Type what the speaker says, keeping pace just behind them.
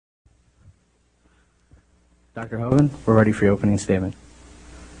Dr. Hovind, we're ready for your opening statement.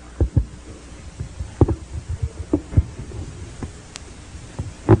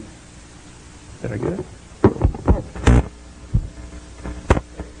 Did I get it?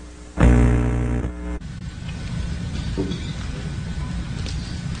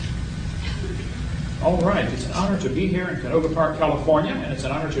 All right, it's an honor to be here in Canoga Park, California, and it's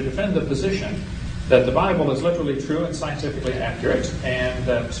an honor to defend the position that the Bible is literally true and scientifically accurate, and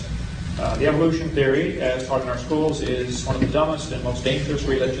that the evolution theory, as taught in our schools, is one of the dumbest and most dangerous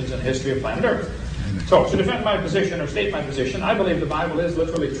religions in the history of planet Earth. So, to defend my position, or state my position, I believe the Bible is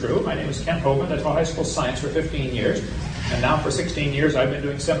literally true. My name is Kent Hovind. I taught high school science for 15 years, and now for 16 years I've been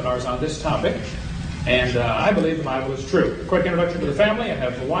doing seminars on this topic. And I believe the Bible is true. A quick introduction to the family. I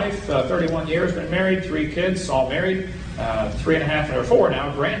have a wife, 31 years, been married, 3 kids, all married, 3.5 or 4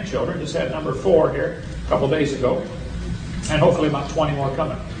 now, grandchildren. Just had number 4 here a couple days ago. And hopefully about 20 more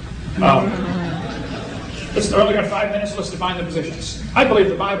coming. We've only got 5 minutes. Let's define the positions. I believe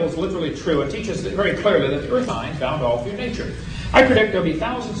the Bible is literally true. It teaches very clearly that the earth mind bound all through nature. I predict there will be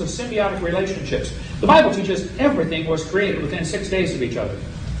thousands of symbiotic relationships. The Bible teaches everything was created within 6 days of each other.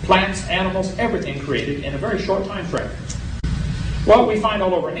 Plants, animals, everything created in a very short time frame. Well, we find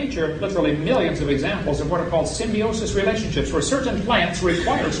all over nature literally millions of examples of what are called symbiosis relationships, where certain plants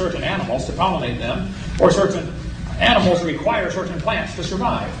require certain animals to pollinate them, or certain animals require certain plants to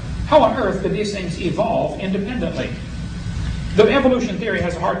survive. How on earth did these things evolve independently? The evolution theory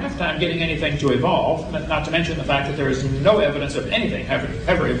has a hard enough time getting anything to evolve, not to mention the fact that there is no evidence of anything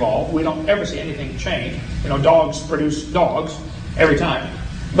ever evolved. We don't ever see anything change. Dogs produce dogs every time.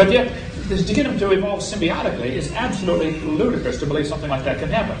 But yet, to get them to evolve symbiotically is absolutely ludicrous to believe something like that can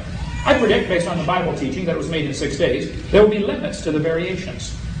happen. I predict, based on the Bible teaching that it was made in 6 days, there will be limits to the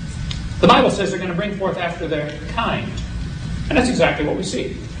variations. The Bible says they're going to bring forth after their kind. And that's exactly what we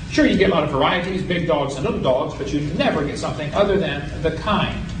see. Sure, you get a lot of varieties, big dogs and little dogs, but you never get something other than the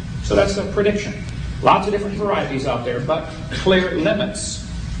kind. So that's the prediction. Lots of different varieties out there, but clear limits.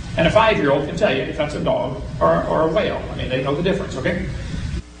 And a 5-year-old can tell you if that's a dog or a whale. I mean, they know the difference, okay?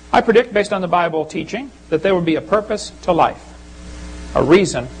 I predict, based on the Bible teaching, that there will be a purpose to life, a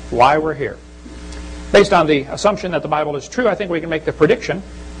reason why we're here. Based on the assumption that the Bible is true, I think we can make the prediction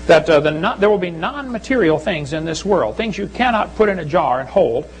that there will be non-material things in this world, things you cannot put in a jar and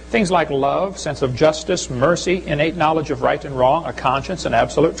hold, things like love, sense of justice, mercy, innate knowledge of right and wrong, a conscience, and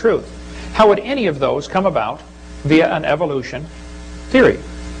absolute truth. How would any of those come about via an evolution theory,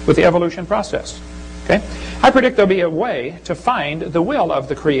 with the evolution process? Okay? I predict there'll be a way to find the will of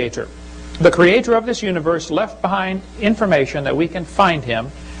the Creator. The Creator of this universe left behind information that we can find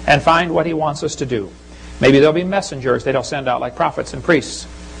Him and find what He wants us to do. Maybe there'll be messengers that He'll send out, like prophets and priests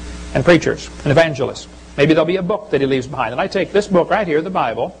and preachers and evangelists. Maybe there'll be a book that He leaves behind. And I take this book right here, the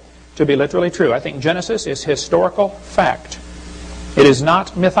Bible, to be literally true. I think Genesis is historical fact. It is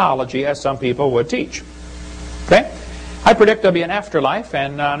not mythology, as some people would teach. Okay? I predict there'll be an afterlife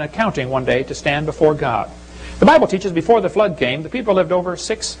and an accounting one day to stand before God. The Bible teaches before the flood came, the people lived over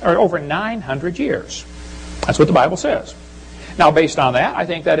 900 years. That's what the Bible says. Now, based on that, I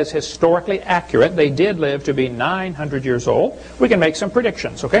think that is historically accurate. They did live to be 900 years old. We can make some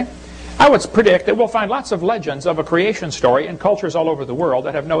predictions, okay? I would predict that we'll find lots of legends of a creation story in cultures all over the world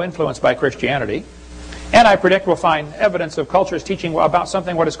that have no influence by Christianity. And I predict we'll find evidence of cultures teaching about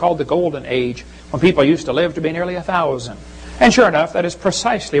something what is called the Golden Age, when people used to live to be nearly 1,000. And sure enough, that is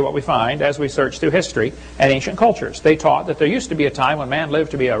precisely what we find as we search through history and ancient cultures. They taught that there used to be a time when man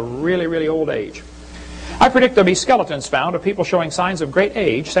lived to be a really, really old age. I predict there'll be skeletons found of people showing signs of great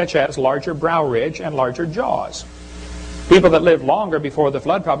age, such as larger brow ridge and larger jaws. People that lived longer before the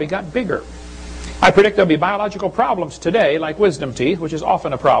flood probably got bigger. I predict there'll be biological problems today, like wisdom teeth, which is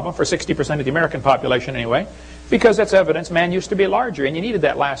often a problem for 60% of the American population anyway, because that's evidence man used to be larger, and you needed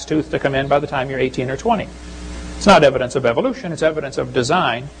that last tooth to come in by the time you're 18 or 20. It's not evidence of evolution, it's evidence of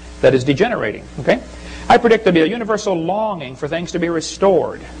design that is degenerating. Okay? I predict there'll be a universal longing for things to be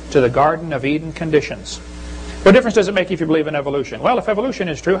restored to the Garden of Eden conditions. What difference does it make if you believe in evolution? Well, if evolution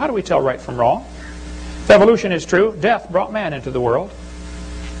is true, how do we tell right from wrong? If evolution is true, death brought man into the world.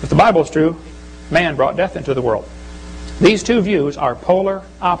 If the Bible is true, man brought death into the world. These two views are polar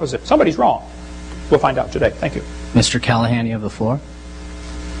opposite. Somebody's wrong. We'll find out today. Thank you. Mr. Callahan, you have the floor.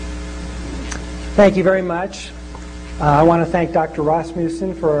 Thank you very much. I want to thank Dr.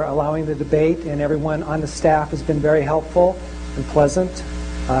 Rasmussen for allowing the debate, and everyone on the staff has been very helpful and pleasant.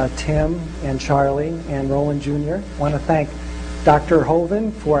 Tim and Charlie and Roland Jr. I want to thank Dr.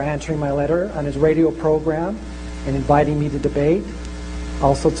 Hovind for answering my letter on his radio program and inviting me to debate.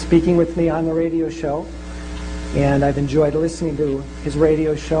 Also speaking with me on the radio show. And I've enjoyed listening to his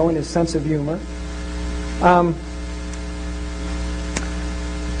radio show and his sense of humor.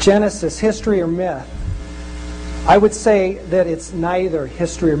 Genesis, history or myth? I would say that it's neither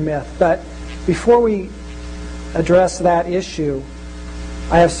history or myth. But before we address that issue,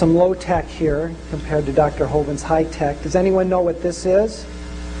 I have some low tech here compared to Dr. Hovind's high tech. Does anyone know what this is?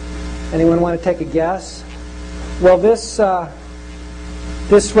 Anyone want to take a guess? Well, this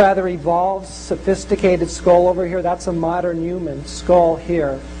rather evolved, sophisticated skull over here, that's a modern human skull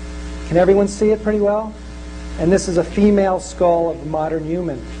here. Can everyone see it pretty well? And this is a female skull of a modern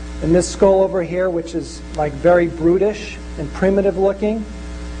human. And this skull over here, which is like very brutish and primitive looking,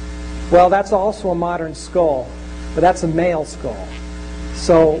 well, that's also a modern skull, but that's a male skull.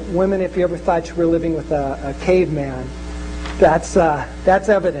 So women, if you ever thought you were living with a caveman, that's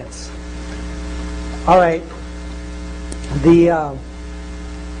evidence. All right.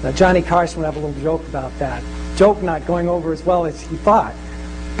 Now Johnny Carson would have a little joke about that. Joke not going over as well as he thought.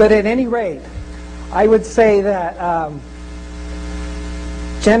 But at any rate, I would say that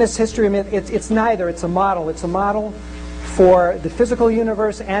Genesis, history, and myth, it's neither. It's a model. It's a model for the physical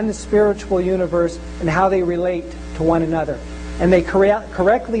universe and the spiritual universe and how they relate to one another. And they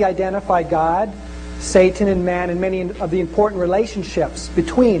correctly identify God, Satan, and man and many of the important relationships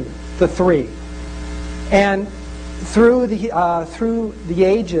between the three. And through the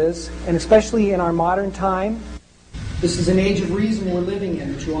ages, and especially in our modern time, this is an age of reason we're living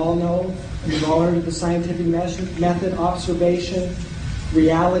in, which you all know, and you've all learned of the scientific method, observation,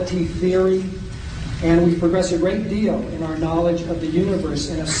 reality theory, and we've progressed a great deal in our knowledge of the universe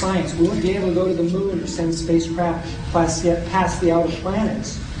and of science. We wouldn't be able to go to the moon or send spacecraft past the outer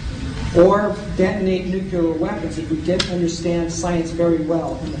planets or detonate nuclear weapons if we didn't understand science very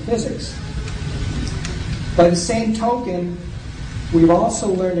well in the physics. By the same token, we've also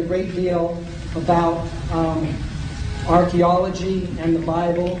learned a great deal about archaeology and the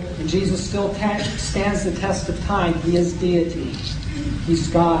Bible, and Jesus still stands the test of time. He is deity. He's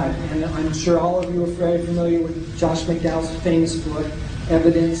God. And I'm sure all of you are very familiar with Josh McDowell's famous book,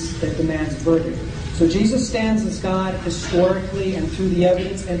 Evidence That Demands Verdict. So Jesus stands as God historically and through the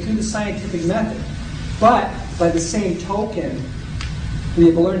evidence and through the scientific method. But by the same token, we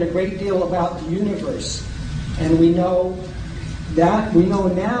have learned a great deal about the universe. And we know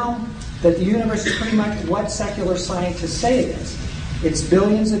now that the universe is pretty much what secular scientists say it is. It's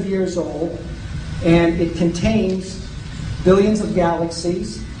billions of years old, and it contains billions of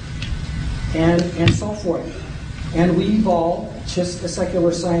galaxies, and so forth. And we evolve, just as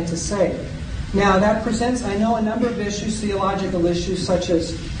secular scientists say. Now, that presents, I know, a number of issues, theological issues, such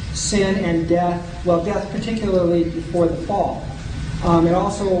as sin and death. Well, death particularly before the fall. It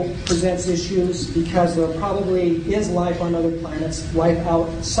also presents issues because there probably is life on other planets, life out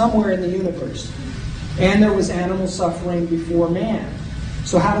somewhere in the universe. And there was animal suffering before man.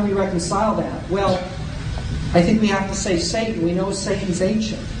 So how do we reconcile that? Well, I think we have to say Satan. We know Satan's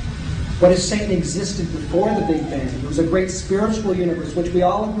ancient. But if Satan existed before the Big Bang, there was a great spiritual universe, which we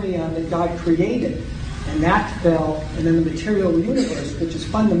all agree on that God created. And that fell, and then the material universe, which is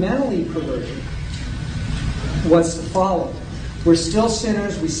fundamentally perverted, was to follow. We're still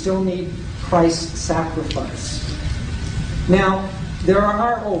sinners. We still need Christ's sacrifice. Now,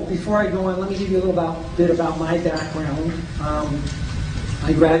 before I go on, let me give you a little bit about my background.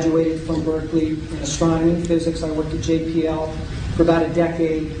 I graduated from Berkeley in astronomy and physics. I worked at JPL for about a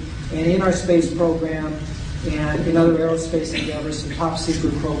decade, and in our space program and in other aerospace endeavors and top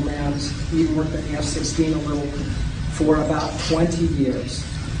secret programs, even worked on the F-16 a little for about 20 years.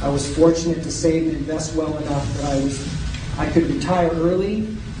 I was fortunate to save and invest well enough that I could retire early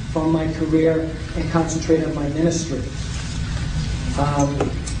from my career and concentrate on my ministry.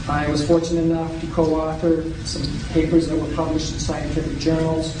 I was fortunate enough to co-author some papers that were published in scientific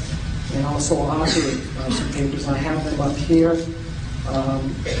journals and also authored some papers. I have them up here.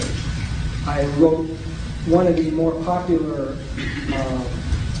 I wrote one of the more popular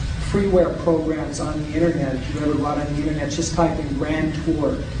freeware programs on the internet. If you've ever got on the internet, just type in Grand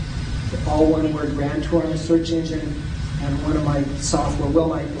Tour. All one word, Grand Tour, on the search engine, and one of my software,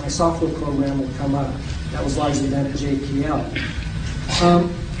 my software program will come up. That was largely done at JPL.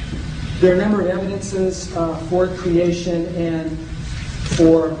 There are a number of evidences for creation and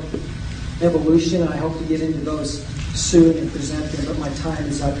for evolution, and I hope to get into those soon and present them, but my time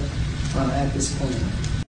is up at this point.